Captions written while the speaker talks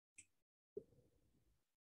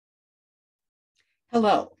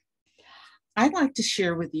Hello, I'd like to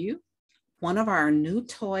share with you one of our new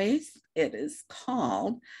toys. It is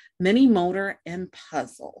called Mini Motor and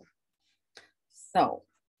Puzzle. So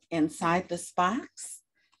inside this box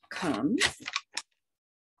comes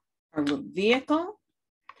our little vehicle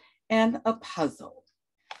and a puzzle.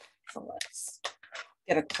 So let's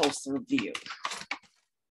get a closer view.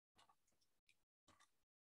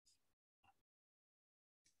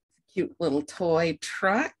 Cute little toy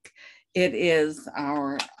truck. It is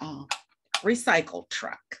our recycle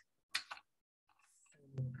truck.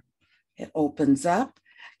 It opens up.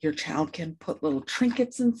 Your child can put little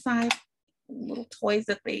trinkets inside, little toys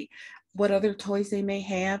what other toys they may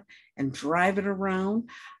have, and drive it around.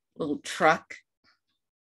 Little truck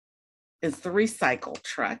is the recycle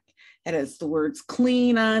truck. It has the words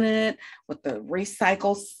clean on it with the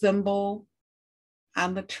recycle symbol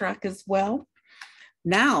on the truck as well.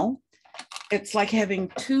 Now, it's like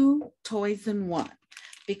having two toys in one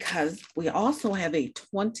because we also have a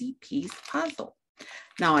 20-piece puzzle.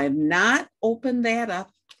 Now, I have not opened that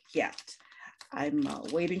up yet. I'm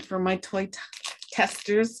waiting for my toy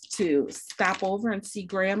testers to stop over and see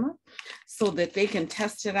Grandma so that they can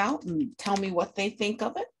test it out and tell me what they think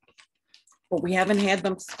of it. But we haven't had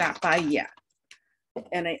them stop by yet.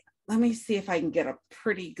 And let me see if I can get a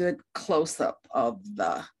pretty good close-up of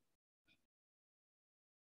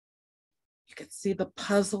you can see the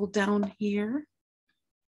puzzle down here.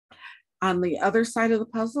 On the other side of the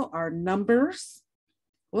puzzle are numbers.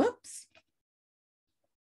 Whoops.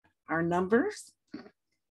 Our numbers,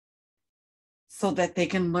 so that they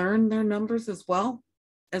can learn their numbers as well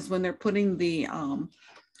as when they're putting the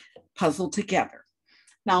puzzle together.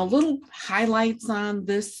 Now, little highlights on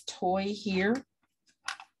this toy here.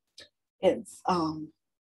 It's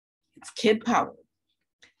kid powered,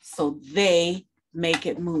 so they make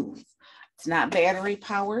it move. It's not battery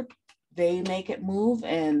powered. They make it move,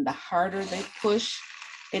 and the harder they push,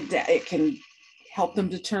 it can help them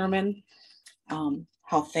determine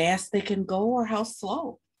how fast they can go or how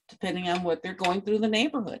slow, depending on what they're going through the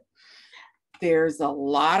neighborhood. There's a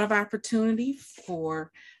lot of opportunity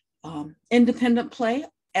for independent play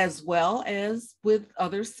as well as with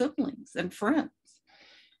other siblings and friends.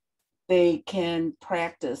 They can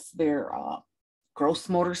practice their gross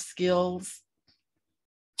motor skills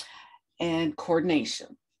and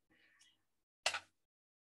coordination.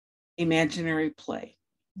 Imaginary play,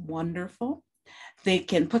 wonderful. They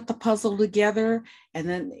can put the puzzle together, and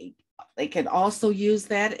then they can also use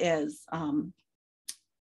that as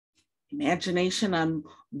imagination on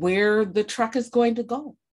where the truck is going to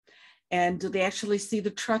go. And do they actually see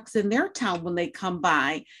the trucks in their town when they come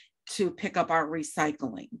by to pick up our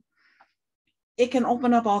recycling? It can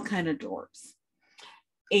open up all kinds of doors.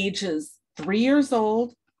 Ages 3 years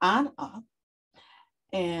old on up,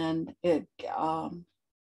 and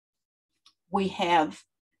we have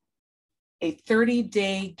a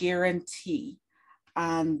 30-day guarantee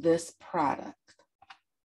on this product.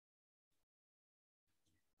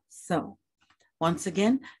 So once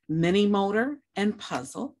again, mini motor and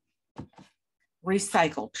puzzle,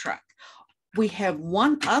 recycle truck. We have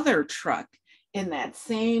one other truck in that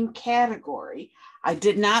same category. I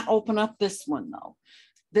did not open up this one though.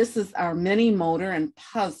 This is our mini motor and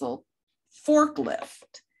puzzle forklift.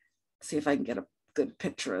 Let's see if I can get a good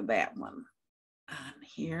picture of that one on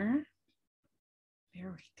here.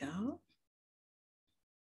 There we go.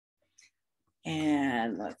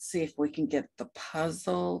 And let's see if we can get the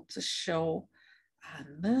puzzle to show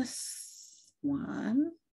on this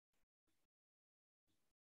one.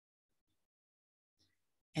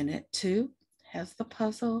 And it too has the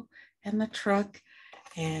puzzle and the truck,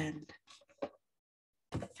 and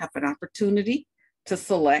have an opportunity to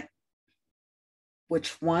select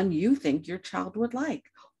which one you think your child would like,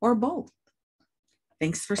 or both.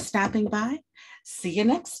 Thanks for stopping by. See you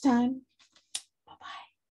next time.